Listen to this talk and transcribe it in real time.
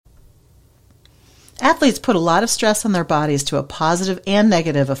Athletes put a lot of stress on their bodies to a positive and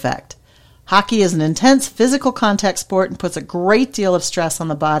negative effect. Hockey is an intense physical contact sport and puts a great deal of stress on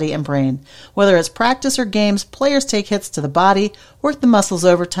the body and brain. Whether it's practice or games, players take hits to the body, work the muscles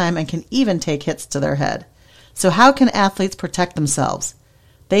overtime, and can even take hits to their head. So how can athletes protect themselves?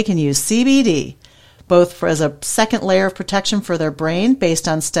 They can use CBD, both as a second layer of protection for their brain based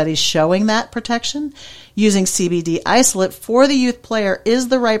on studies showing that protection. Using CBD isolate for the youth player is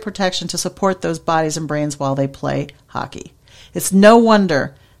the right protection to support those bodies and brains while they play hockey. It's no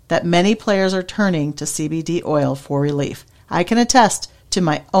wonder that many players are turning to CBD oil for relief. I can attest to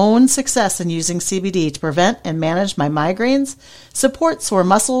my own success in using CBD to prevent and manage my migraines, support sore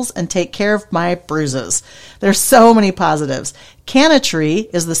muscles, and take care of my bruises. There's so many positives. Cannatree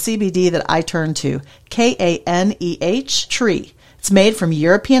is the CBD that I turn to. Kaneh tree. It's made from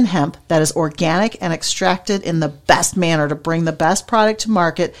European hemp that is organic and extracted in the best manner to bring the best product to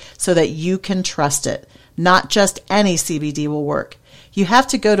market so that you can trust it. Not just any CBD will work. You have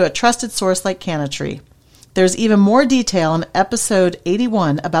to go to a trusted source like Cannatree. There's even more detail in episode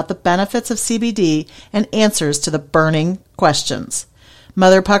 81 about the benefits of CBD and answers to the burning questions.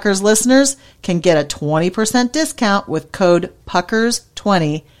 Mother Puckers listeners can get a 20% discount with code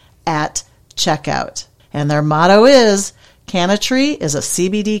PUCKERS20 at checkout. And their motto is, Cannatree is a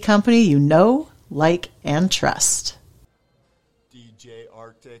CBD company you know, like, and trust. DJ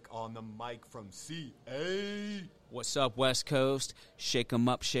Arctic on the mic from CA. What's up, West Coast? Shake 'em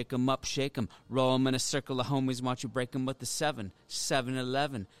up, shake 'em up, shake 'em. Roll 'em in a circle of homies, watch you break 'em with the 7.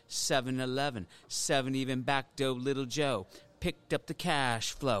 7-Eleven, 7-Eleven, 7 even back dough, Little Joe. Picked up the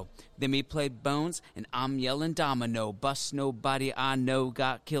cash flow. Then we played Bones, and I'm yelling domino. Bust nobody I know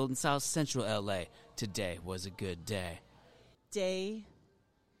got killed in South Central L.A. Today was a good day. Day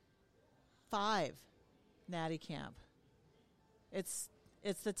 5, Naty Camp. It's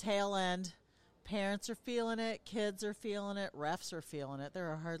the tail end. Parents are feeling it, kids are feeling it, refs are feeling it. There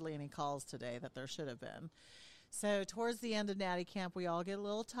are hardly any calls today that there should have been. So towards the end of Naty Camp, we all get a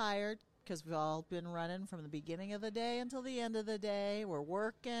little tired because we've all been running from the beginning of the day until the end of the day. We're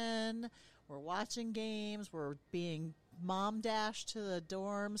working, we're watching games, we're being mom dashed to the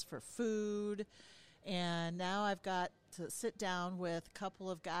dorms for food. And now I've got to sit down with a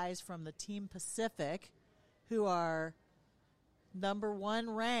couple of guys from the Team Pacific who are number 1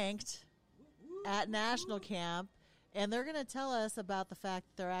 ranked at National Camp, and they're going to tell us about the fact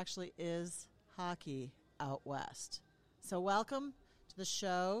that there actually is hockey out west. So welcome to the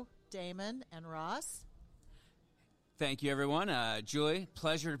show, Damon and Ross. Thank you, everyone. Julie,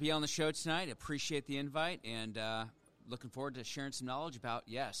 pleasure to be on the show tonight. Appreciate the invite, and looking forward to sharing some knowledge about,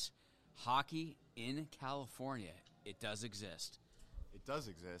 yes, hockey in California. It does exist. It does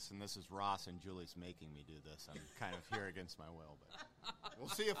exist, and this is Ross and Julie's making me do this. I'm kind of here against my will, but we'll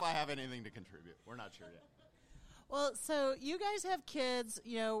see if I have anything to contribute. We're not sure yet. Well, so you guys have kids.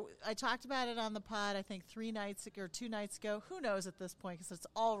 You know, I talked about it on the pod, I think 2 nights ago. Who knows at this point because it's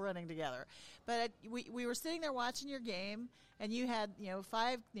all running together. But we were sitting there watching your game, and you had,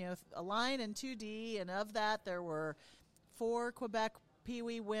 5, a line and 2D, and of that there were 4 Quebec Pee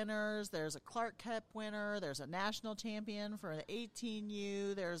Wee winners, there's a Clark Cup winner, there's a national champion for an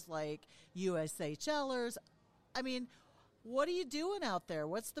 18U, there's like USHLers. I mean, what are you doing out there?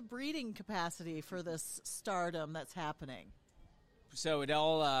 What's the breeding capacity for this stardom that's happening? So it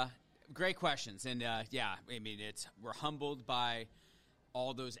all great questions, and we're humbled by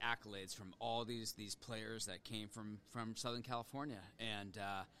all those accolades from all these players that came from Southern California, and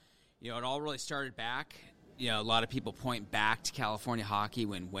it all really started back. A lot of people point back to California hockey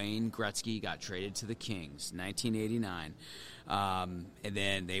when Wayne Gretzky got traded to the Kings, 1989. And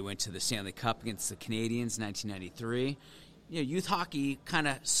then they went to the Stanley Cup against the Canadiens, 1993. Youth hockey kind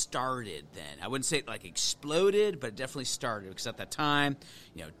of started then. I wouldn't say it like exploded, but it definitely started because at that time,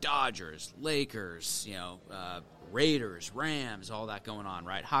 Dodgers, Lakers, Raiders, Rams, all that going on,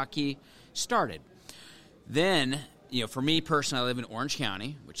 right? Hockey started. Then, for me personally, I live in Orange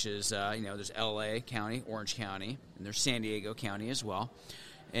County, which is, there's L.A. County, Orange County, and there's San Diego County as well.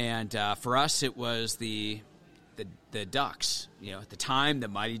 And for us, it was the Ducks. At the time, the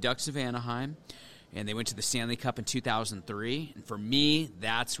Mighty Ducks of Anaheim, and they went to the Stanley Cup in 2003. And for me,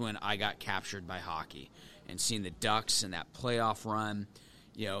 that's when I got captured by hockey and seeing the Ducks and that playoff run,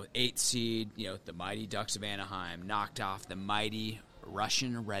 8th seed, the Mighty Ducks of Anaheim knocked off the mighty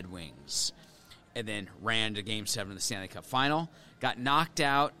Russian Red Wings. And then ran to Game 7 of the Stanley Cup Final. Got knocked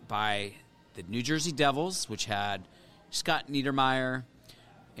out by the New Jersey Devils, which had Scott Niedermayer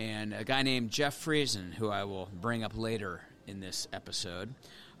and a guy named Jeff Friesen, who I will bring up later in this episode.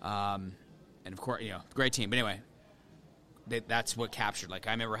 And, of course, great team. But anyway, that's what captured. Like,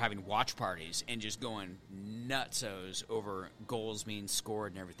 I remember having watch parties and just going nutsos over goals being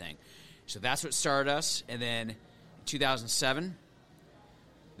scored and everything. So that's what started us. And then in 2007,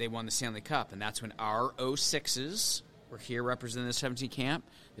 they won the Stanley Cup, and that's when our 06s were here representing the 17 camp.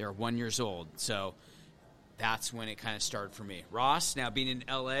 They were 1 year old. So that's when it kind of started for me. Ross, now being in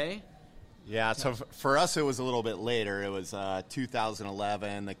L.A., yeah, so for us it was a little bit later. It was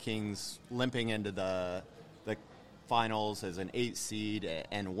 2011, the Kings limping into the finals as an 8 seed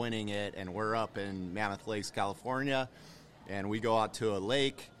and winning it, and we're up in Mammoth Lakes, California, and we go out to a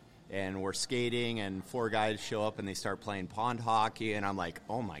lake and we're skating, and 4 guys show up and they start playing pond hockey, and I'm like,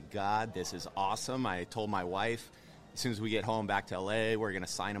 oh my God, this is awesome. I told my wife, as soon as we get home back to LA, we're going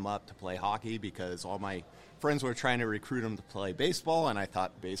to sign them up to play hockey, because all my friends were trying to recruit them to play baseball, and I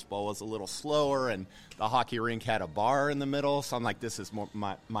thought baseball was a little slower, and the hockey rink had a bar in the middle, so I'm like, this is more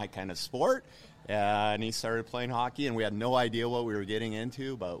my kind of sport. And he started playing hockey, and we had no idea what we were getting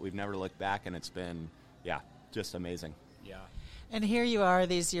into, but we've never looked back, and it's been, just amazing. Yeah. And here you are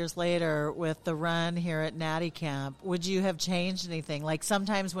these years later with the run here at Naty Camp. Would you have changed anything? Like,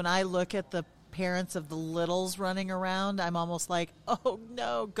 sometimes when I look at the parents of the littles running around, I'm almost like, oh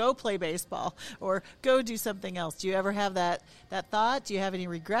no, go play baseball or go do something else. Do you ever have that thought? Do you have any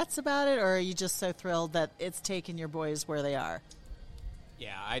regrets about it, or are you just so thrilled that it's taken your boys where they are?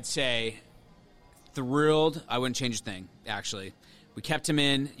 Yeah, I'd say thrilled. I wouldn't change a thing, actually. We kept him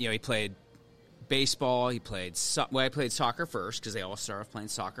in. He played baseball. He played I played soccer first, because they all start off playing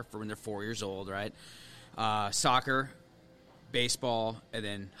soccer for when they're 4 years old, right? Soccer, baseball, and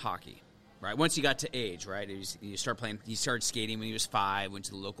then hockey. Right, once he got to age, right, he started skating when he was 5. Went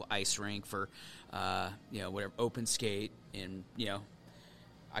to the local ice rink for, whatever, open skate, and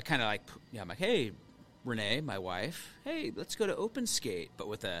I kind of I'm like, hey, Renee, my wife, hey, let's go to open skate, but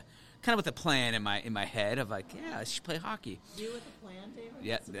with a plan in my head of like, yeah, I should play hockey. You with a plan, David?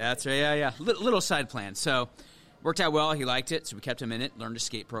 Yeah, that's right. Yeah. Little side plan. So worked out well. He liked it, so we kept him in it. Learned a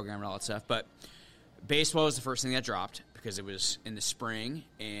skate program and all that stuff. But baseball was the first thing that dropped, because it was in the spring,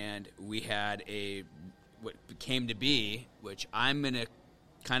 and we had what came to be, which I'm going to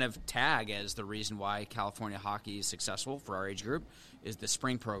kind of tag as the reason why California hockey is successful for our age group, is the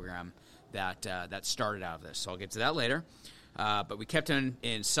spring program that started out of this. So I'll get to that later. But we kept him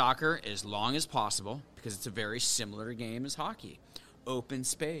in soccer as long as possible, because it's a very similar game as hockey. Open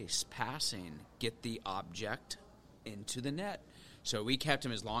space, passing, get the object into the net. So we kept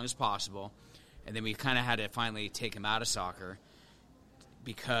him as long as possible. And then we kind of had to finally take him out of soccer,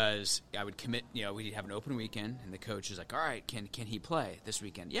 because I would commit, we'd have an open weekend, and the coach was like, all right, can he play this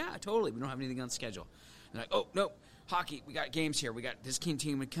weekend? Yeah, totally. We don't have anything on schedule. And they're like, oh, no, hockey, we got games here. We got this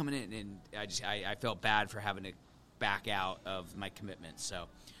team coming in. And I felt bad for having to back out of my commitment. So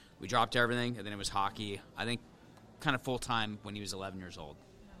we dropped everything, and then it was hockey, I think, kind of full-time when he was 11 years old.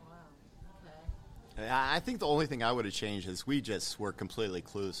 I think the only thing I would have changed is we just were completely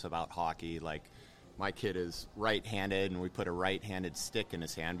clueless about hockey. Like, my kid is right-handed, and we put a right-handed stick in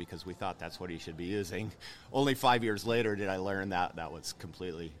his hand because we thought that's what he should be using. Only 5 years later did I learn that was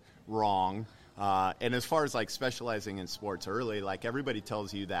completely wrong. And as far as, specializing in sports early, everybody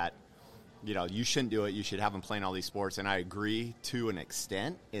tells you that, you shouldn't do it. You should have them playing all these sports, and I agree to an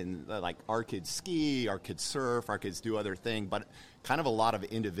extent. In our kids ski, our kids surf, our kids do other things, but kind of a lot of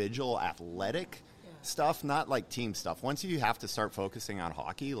individual athletic stuff, not team stuff. Once you have to start focusing on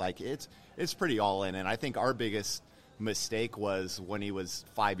hockey, it's pretty all in. And I think our biggest mistake was when he was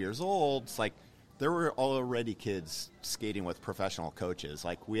 5 years old. It's there were already kids skating with professional coaches.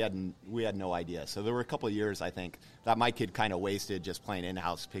 We had no idea. So there were a couple of years, I think, that my kid kind of wasted just playing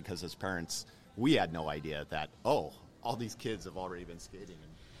in-house, because his parents, we had no idea that, all these kids have already been skating.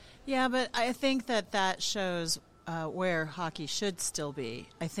 Yeah, but I think that shows where hockey should still be.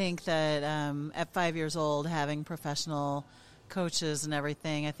 I think that at 5 years old, having professional coaches and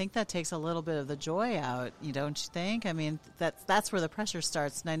everything, I think that takes a little bit of the joy out, don't you think? I mean, that's where the pressure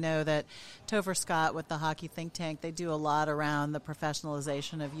starts. And I know that Topher Scott with the Hockey Think Tank, they do a lot around the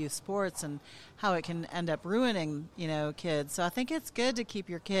professionalization of youth sports and how it can end up ruining, kids. So I think it's good to keep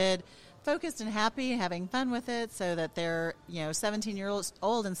your kid focused and happy, having fun with it, so that they're, 17 years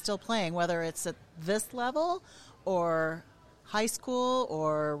old and still playing, whether it's at this level or high school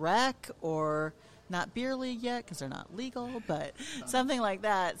or rec or not beer league yet because they're not legal, but something like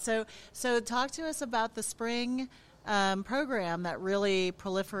that. So talk to us about the spring program that really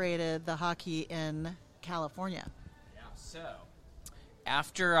proliferated the hockey in California. Yeah, so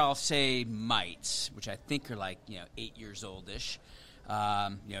after, I'll say, mites, which I think are 8 years old-ish,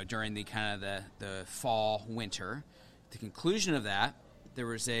 during the kind of the fall, winter, the conclusion of that there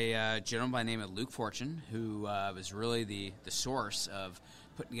was a gentleman by the name of Luke Fortune who was really the source of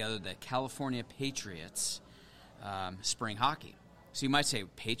putting together the California Patriots spring hockey. So you might say,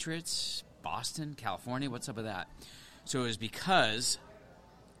 Patriots, Boston, California, what's up with that? So it was because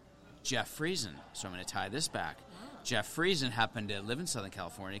Jeff Friesen, so I'm going to tie this back. Jeff Friesen happened to live in Southern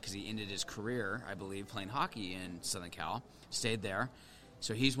California because he ended his career, I believe, playing hockey in Southern Cal, stayed there.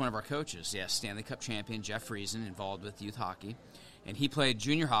 So he's one of our coaches. Yes, Stanley Cup champion Jeff Friesen, involved with youth hockey. And he played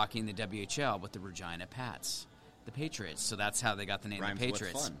junior hockey in the WHL with the Regina Pats, the Patriots. So that's how they got the name Rhymes the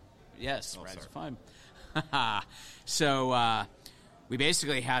Patriots. with fun. Yes, Oh, rhymes with sorry. fun. So we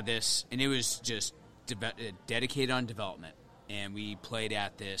basically had this, and it was just dedicated on development. And we played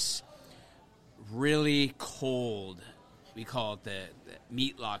at this really cold, we call it the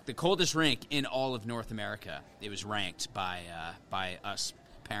meat lock, the coldest rink in all of North America. It was ranked by us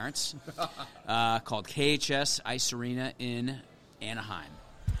parents, called KHS Ice Arena in Anaheim.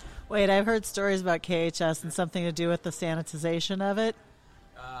 Wait, I've heard stories about KHS and something to do with the sanitization of it.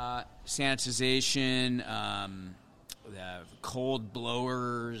 Sanitization, the cold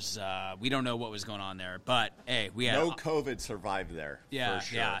blowers. We don't know what was going on there, but hey, we had No COVID survived there. Yeah, for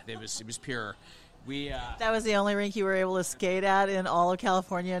sure. yeah, it was pure. We That was the only rink you were able to skate at in all of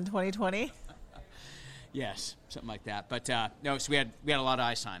California in 2020? yes, something like that. But no, so we had a lot of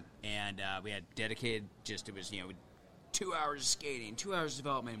ice time, and we had dedicated. It was 2 hours of skating, 2 hours of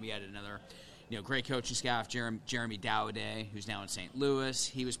development. We had another great coaching staff, Jeremy Dowday, who's now in St. Louis.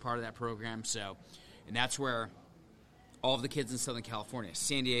 He was part of that program. So, and that's where all of the kids in Southern California,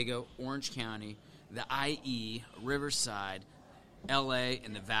 San Diego, Orange County, the IE, Riverside, LA,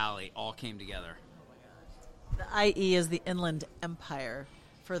 and the Valley all came together. The IE is the Inland Empire,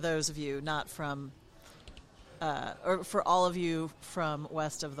 for those of you not from, or for all of you from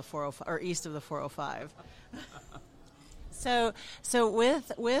west of the 405 or east of the 405. So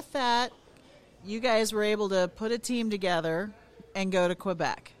with that, you guys were able to put a team together and go to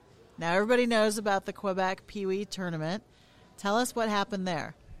Quebec. Now everybody knows about the Quebec Pee Wee tournament. Tell us what happened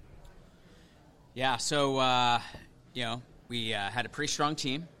there. Yeah, so we had a pretty strong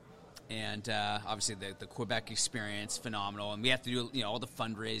team, and obviously the Quebec experience, phenomenal, and we have to do all the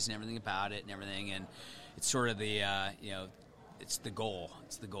fundraising and everything about it and everything, and it's sort of the it's the goal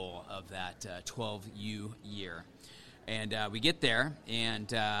of that 12U year. And we get there and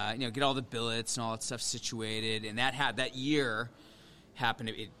get all the billets and all that stuff situated, and that year happened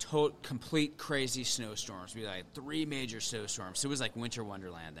to be complete crazy snowstorms. We had 3 major snowstorms, so it was like winter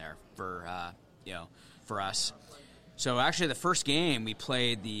wonderland there for us. So actually, the first game we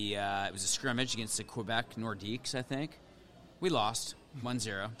played it was a scrimmage against the Quebec Nordiques, I think. We lost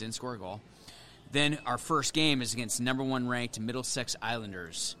 1-0, didn't score a goal. Then our first game is against number 1 ranked Middlesex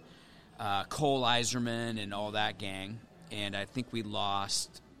Islanders, Cole Iserman and all that gang, and I think we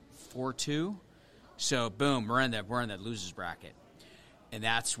lost 4-2. So boom, we're in the losers bracket, and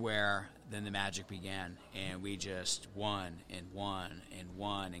that's where then the magic began, and we just won and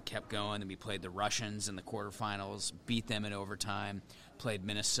kept going. And we played the Russians in the quarterfinals, beat them in overtime. Played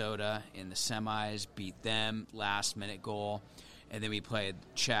Minnesota in the semis, beat them last minute goal, and then we played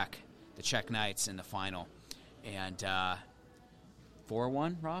the Czech Knights in the final, and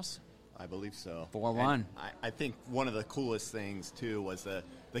 4-1, Ross. I believe so. 4-1. I think one of the coolest things, too, was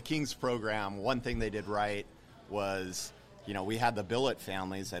the Kings program. One thing they did right was, we had the billet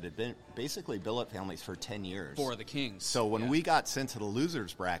families that had been basically billet families for 10 years. For the Kings. So when we got sent to the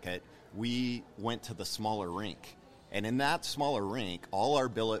losers bracket, we went to the smaller rink. And in that smaller rink, all our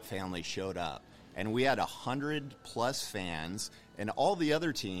billet families showed up. And we had 100-plus fans, and all the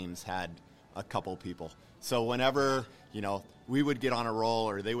other teams had a couple people. So whenever, we would get on a roll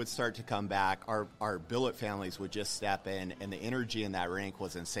or they would start to come back, our billet families would just step in, and the energy in that rink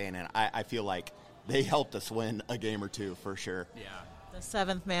was insane. And I feel like they helped us win a game or two for sure. Yeah. The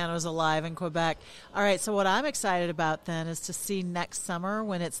 7th man was alive in Quebec. All right, so what I'm excited about then is to see next summer,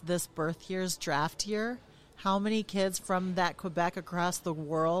 when it's this birth year's draft year, how many kids from that Quebec across the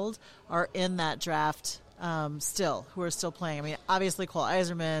world are in that draft who are still playing. I mean, obviously Cole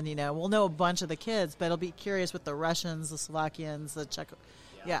Iserman, we'll know a bunch of the kids, but it'll be curious with the Russians, the Slovakians, the Czech.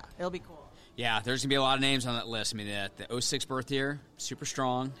 Yeah, it'll be cool. Yeah, there's going to be a lot of names on that list. I mean, the 06 birth year, super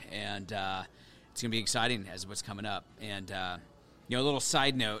strong, and it's going to be exciting as what's coming up. And, a little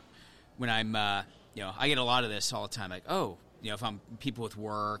side note, when I'm, I get a lot of this all the time, like, if I'm people with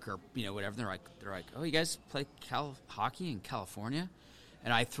work or, whatever, they're like, oh, you guys play hockey in California?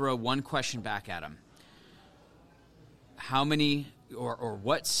 And I throw one question back at them. How many or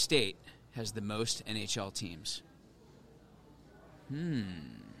what state has the most NHL teams?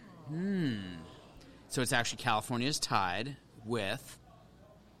 So it's actually California is tied with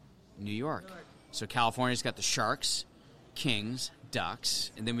New York. So California's got the Sharks, Kings,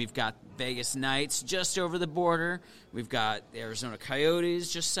 Ducks, and then we've got Vegas Knights just over the border. We've got the Arizona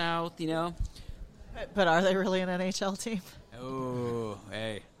Coyotes just south, But are they really an NHL team? Oh,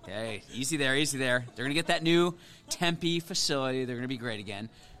 hey, easy there. They're going to get that new Tempe facility. They're going to be great again.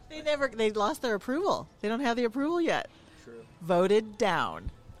 They lost their approval. They don't have the approval yet. True. Voted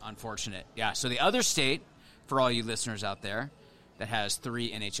down. Unfortunate. Yeah, so the other state, for all you listeners out there, that has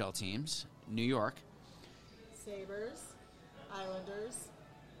 3 NHL teams, New York. Sabres, Islanders,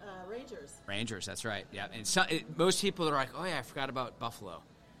 Rangers. Rangers, that's right. Yeah, and most people are like, oh, yeah, I forgot about Buffalo.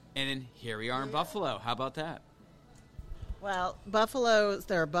 And then here we are in Buffalo. How about that? Well,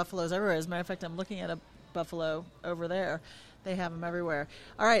 there are buffaloes everywhere. As a matter of fact, I'm looking at a buffalo over there. They have them everywhere.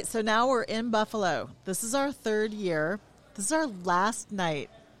 All right, so now we're in Buffalo. This is our 3rd year. This is our last night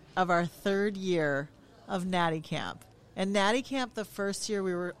of our 3rd year of Naty Camp. And Naty Camp, the first year,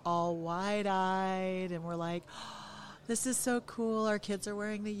 we were all wide-eyed, and we're like, oh, this is so cool. Our kids are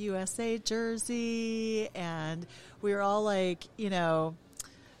wearing the USA jersey, and we were all like,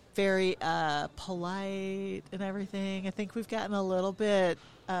 very polite and everything. I think we've gotten a little bit,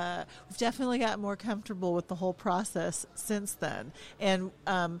 we've definitely gotten more comfortable with the whole process since then. And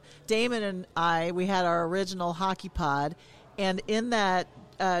Damon and I, we had our original hockey pod, and in that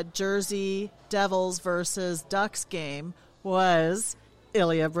Jersey Devils versus Ducks game was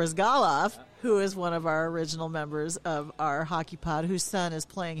Ilya Brizgalov, who is one of our original members of our hockey pod, whose son is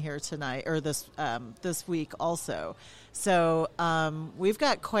playing here tonight, or this week also. So we've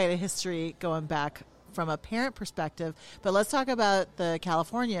got quite a history going back from a parent perspective. But let's talk about the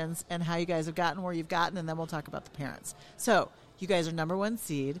Californians and how you guys have gotten where you've gotten, and then we'll talk about the parents. So you guys are number 1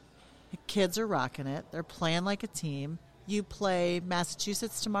 seed. The kids are rocking it. They're playing like a team. You play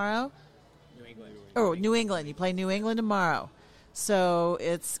Massachusetts tomorrow? New England. You play New England tomorrow. So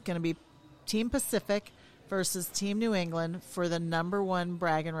it's going to be Team Pacific versus Team New England for the number 1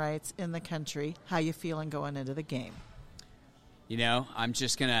 bragging rights in the country. How you feeling going into the game? I'm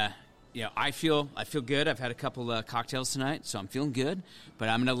just going to, I feel good. I've had a couple cocktails tonight, so I'm feeling good. But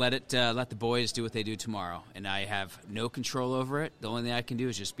I'm going to let the boys do what they do tomorrow. And I have no control over it. The only thing I can do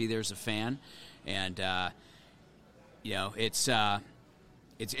is just be there as a fan. And,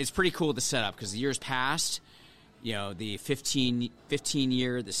 it's pretty cool to set up because the years past, the 15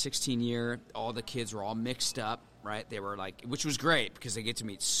 year, the 16 year, all the kids were all mixed up, right? They were which was great because they get to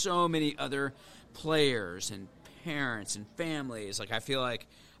meet so many other players and parents and families. I feel like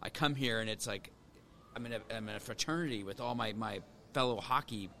I come here and it's like I'm in a fraternity with all my fellow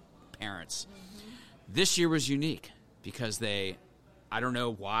hockey parents. Mm-hmm. This year was unique because I don't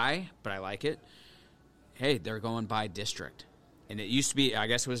know why, but I like it. Hey, they're going by district. And it used to be, I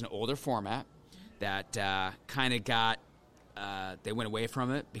guess it was an older format that kind of got, they went away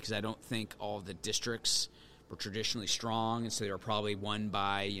from it because I don't think all the districts were traditionally strong, and so they were probably won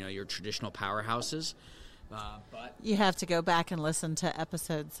by, your traditional powerhouses. But you have to go back and listen to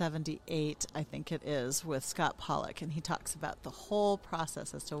episode 78, I think it is, with Scott Pollock, and he talks about the whole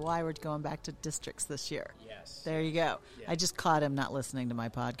process as to why we're going back to districts this year. Yes. There you go. Yeah. I just caught him not listening to my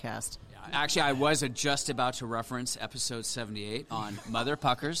podcast. Actually, I was just about to reference episode 78 on Mother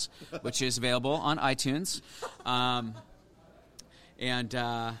Puckers, which is available on iTunes. But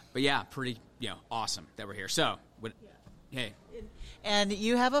yeah, pretty, awesome that we're here. So, hey. And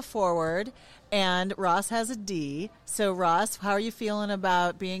you have a forward, and Ross has a D. So, Ross, how are you feeling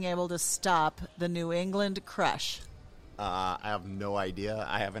about being able to stop the New England crush? I have no idea.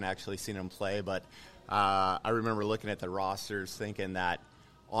 I haven't actually seen him play, but I remember looking at the rosters thinking that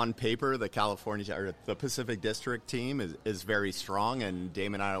on paper, the Pacific District team is very strong, and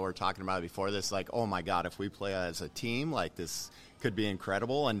Damon and I were talking about it before this, oh my God, if we play as a team, this could be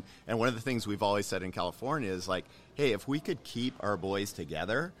incredible. And one of the things we've always said in California is hey, if we could keep our boys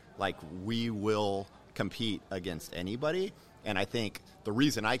together, we will compete against anybody. And I think the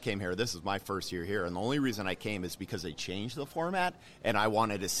reason I came here, this is my first year here, and the only reason I came is because they changed the format, and I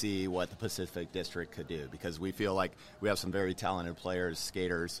wanted to see what the Pacific District could do because we feel like we have some very talented players,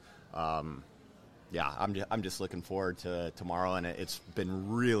 skaters. I'm just looking forward to tomorrow, and it's been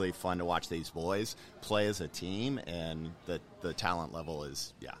really fun to watch these boys play as a team, and the talent level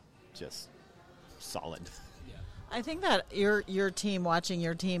is, just solid. I think that your team, watching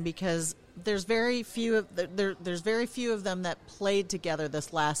your team, because there's very few of them that played together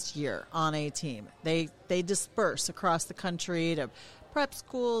this last year on a team. They disperse across the country to prep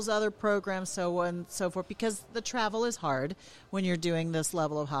schools, other programs, so on and so forth, because the travel is hard when you're doing this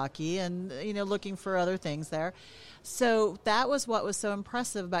level of hockey and, looking for other things there. So that was what was so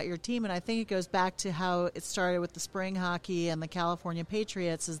impressive about your team, and I think it goes back to how it started with the spring hockey and the California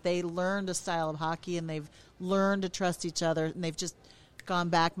Patriots, is they learned a style of hockey and they've learned to trust each other, and they've just gone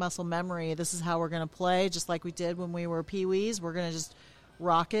back muscle memory. This is how we're going to play, just like we did when we were Pee-wees. We're going to just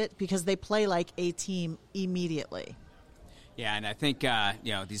rock it, because they play like a team immediately. Yeah, and I think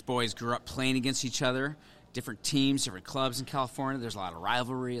these boys grew up playing against each other, different teams, different clubs in California. There's a lot of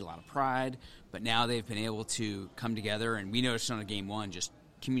rivalry, a lot of pride, but now they've been able to come together, and we noticed on a game one just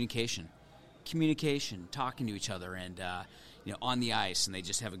communication, talking to each other, and on the ice, and they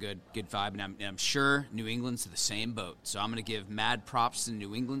just have a good vibe. And I'm sure New England's in the same boat. So I'm going to give mad props to the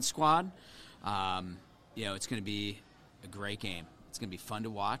New England squad. It's going to be a great game. It's going to be fun to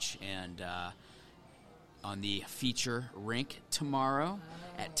watch, and on the feature rink tomorrow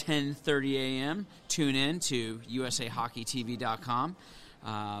at 10:30 a.m. Tune in to usahockeytv.com,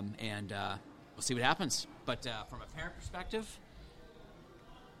 and we'll see what happens. But from a parent perspective,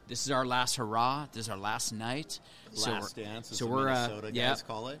 this is our last hurrah. This is our last night. Last dance, as the Minnesota guys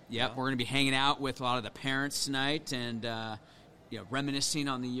call it. Yep, we're going to be hanging out with a lot of the parents tonight and reminiscing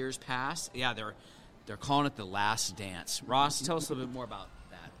on the years past. Yeah, they're calling it the last dance. Ross, tell us a little bit more about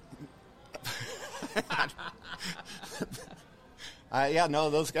that.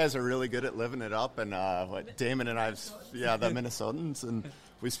 Those guys are really good at living it up, and Damon and the Minnesotans, and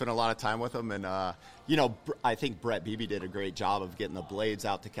we spent a lot of time with them, and I think Brett Beebe did a great job of getting the Blades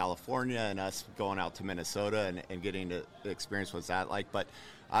out to California and us going out to Minnesota and getting to experience what's that like. But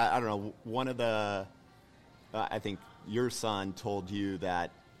I don't know, one of the I think your son told you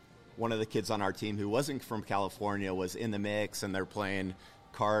that one of the kids on our team who wasn't from California was in the mix, and they're playing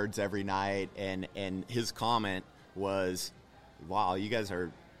cards every night, and his comment was, wow, you guys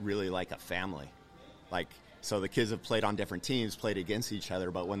are really like a family. Like, so the kids have played on different teams, played against each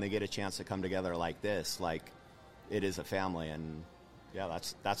other, but when they get a chance to come together like this, like, it is a family. And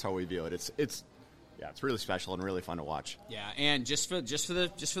that's how we view it. It's really special and really fun to watch. Yeah, and just for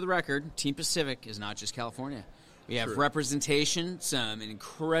the record, Team Pacific is not just California. We have representation, some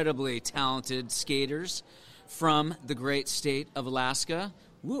incredibly talented skaters from the great state of Alaska.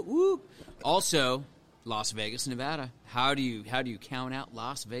 Woo woo. Also, Las Vegas, Nevada. How do you count out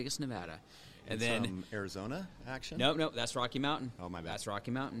Las Vegas, Nevada? And then Arizona action? Nope, that's Rocky Mountain. Oh, my bad. That's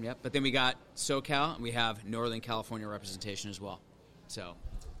Rocky Mountain, yep. But then we got SoCal, and we have Northern California representation as well. So,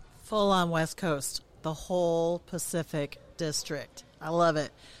 full on West Coast, the whole Pacific District. I love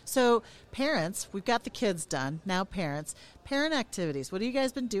it. So, parents, we've got the kids done. Now, parent activities. What have you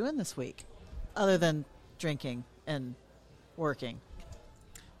guys been doing this week, other than drinking and working?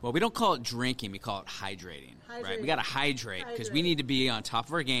 Well, we don't call it drinking. We call it hydrating. Right? We got to hydrate because we need to be on top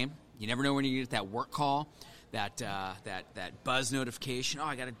of our game. You never know when you get that work call, that buzz notification. Oh,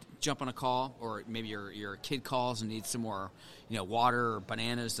 I got to jump on a call, or maybe your kid calls and needs some more, water or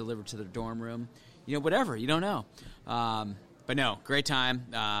bananas delivered to the dorm room. Whatever. You don't know. But no, great time.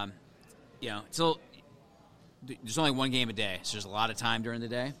 There's only one game a day, so there's a lot of time during the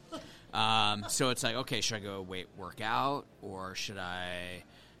day. So it's like, okay, should I go work out, or should I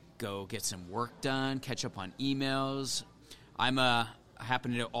go get some work done, catch up on emails? I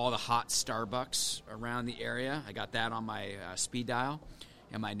happen to know all the hot Starbucks around the area. I got that on my speed dial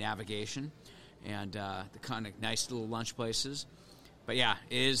and my navigation, and the kind of nice little lunch places. But yeah,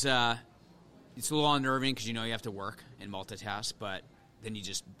 it's a little unnerving because you have to work and multitask, but then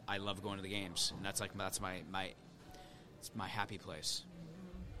I love going to the games, and that's my happy place.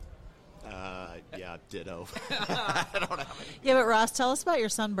 Ditto. I don't have any. Yeah, but Ross, tell us about your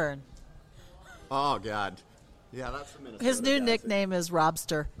sunburn. Oh, God. Yeah, that's the Minnesota His new guys. nickname is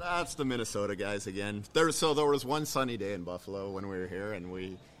Robster. That's the Minnesota guys again. There was one sunny day in Buffalo when we were here, and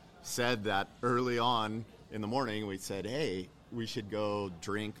we said that early on in the morning, we said, hey, we should go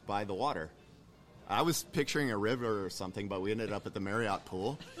drink by the water. I was picturing a river or something, but we ended up at the Marriott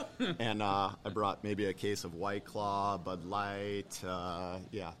pool, and I brought maybe a case of White Claw, Bud Light,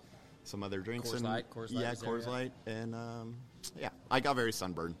 some other drinks. Coors Light. Coors Light. And, I got very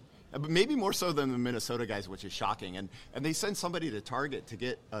sunburned. But maybe more so than the Minnesota guys, which is shocking. And they sent somebody to Target to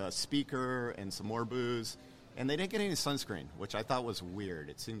get a speaker and some more booze, and they didn't get any sunscreen, which I thought was weird.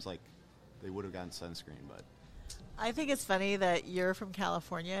 It seems like they would have gotten sunscreen, but... I think it's funny that you're from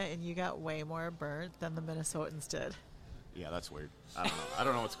California and you got way more burnt than the Minnesotans did. Yeah, that's weird. I don't know. I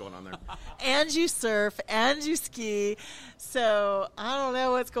don't know what's going on there. And you surf and you ski. So I don't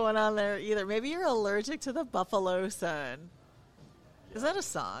know what's going on there either. Maybe you're allergic to the buffalo sun. Is that a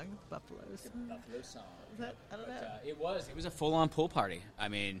song? Buffalo's? Buffalo song. Is that, I don't know. It was a full-on pool party. I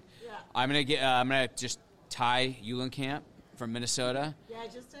mean, Yeah. I'm gonna just Ty Eulenkamp from Minnesota. Yeah, I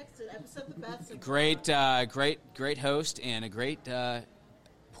just texted. I sent the bets. Great host and a great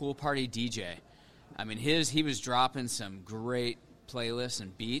pool party DJ. I mean, he was dropping some great playlists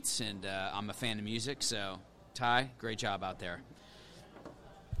and beats, and I'm a fan of music. So, Ty, great job out there.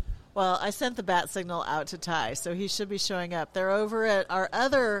 Well, I sent the bat signal out to Ty, so he should be showing up. They're over at our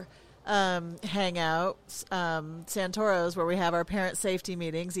other hangout, Santoro's, where we have our parent safety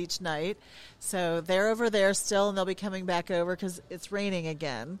meetings each night. So they're over there still, and they'll be coming back over because it's raining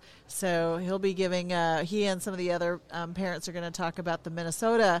again. So he'll be giving, he and some of the other parents are going to talk about the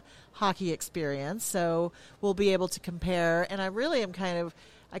Minnesota hockey experience. So we'll be able to compare. And I really am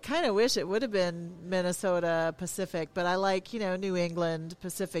I kind of wish it would have been Minnesota Pacific, but I like, New England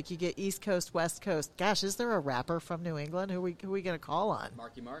Pacific. You get East Coast, West Coast. Gosh, is there a rapper from New England? Who are we going to call on?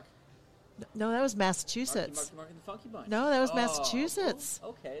 Marky Mark? No, that was Massachusetts. Marky and the Funky Bunch. No, that was Massachusetts. Oh,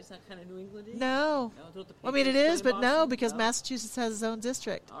 okay, is that kind of New England-y? No. I mean, it is, but no, because Massachusetts has its own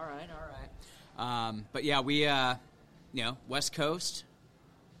district. All right. But yeah, we, West Coast,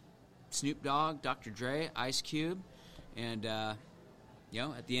 Snoop Dogg, Dr. Dre, Ice Cube, and, at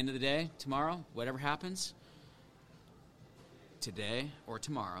the end of the day, tomorrow, whatever happens, today or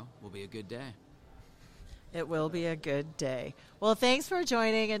tomorrow will be a good day. It will be a good day. Well, thanks for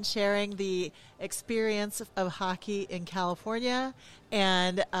joining and sharing the experience of hockey in California.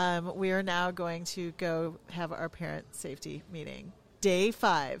 And we are now going to go have our parent safety meeting. Day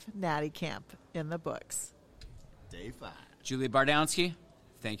 5, Naty Camp in the books. Day 5. Julia Bardowski,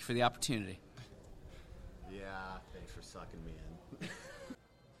 thank you for the opportunity. Yeah, thanks for sucking me in.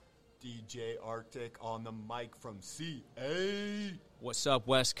 DJ Arctic on the mic from CA. What's up,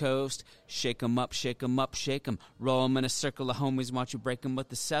 West Coast? Shake 'em up, shake 'em up, shake 'em. Roll 'em in a circle of homies, watch you break 'em with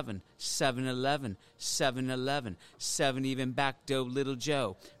the 7. 7-11, 7-11, 7 even back dough, Little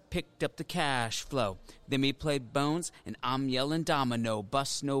Joe. Picked up the cash flow. Then we played Bones, and I'm yelling domino.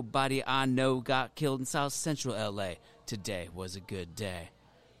 Bust nobody I know got killed in South Central L.A. Today was a good day.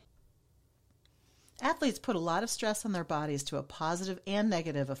 Athletes put a lot of stress on their bodies to a positive and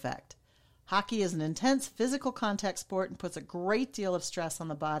negative effect. Hockey is an intense physical contact sport and puts a great deal of stress on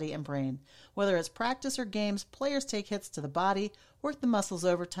the body and brain. Whether it's practice or games, players take hits to the body, work the muscles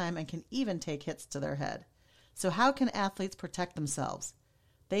overtime, and can even take hits to their head. So how can athletes protect themselves?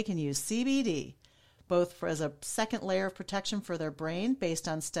 They can use CBD, both as a second layer of protection for their brain based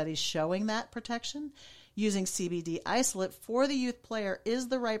on studies showing that protection. Using CBD isolate for the youth player is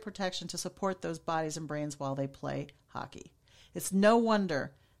the right protection to support those bodies and brains while they play hockey. It's no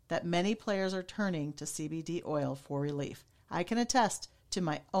wonder that many players are turning to CBD oil for relief. I can attest to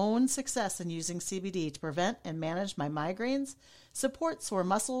my own success in using CBD to prevent and manage my migraines, support sore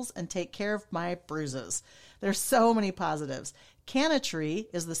muscles, and take care of my bruises. There's so many positives. Cannatree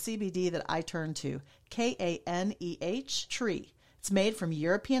is the CBD that I turn to. Kaneh tree. It's made from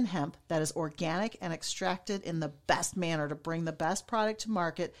European hemp that is organic and extracted in the best manner to bring the best product to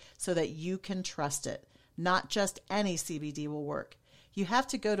market so that you can trust it. Not just any CBD will work. You have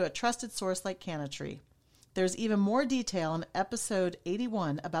to go to a trusted source like Cannatree. There's even more detail in episode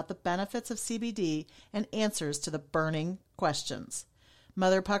 81 about the benefits of CBD and answers to the burning questions.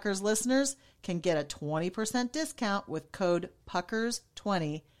 Mother Puckers listeners can get a 20% discount with code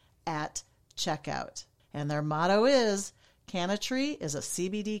PUCKERS20 at checkout. And their motto is, Cannatree is a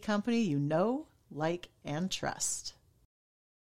CBD company you know, like, and trust.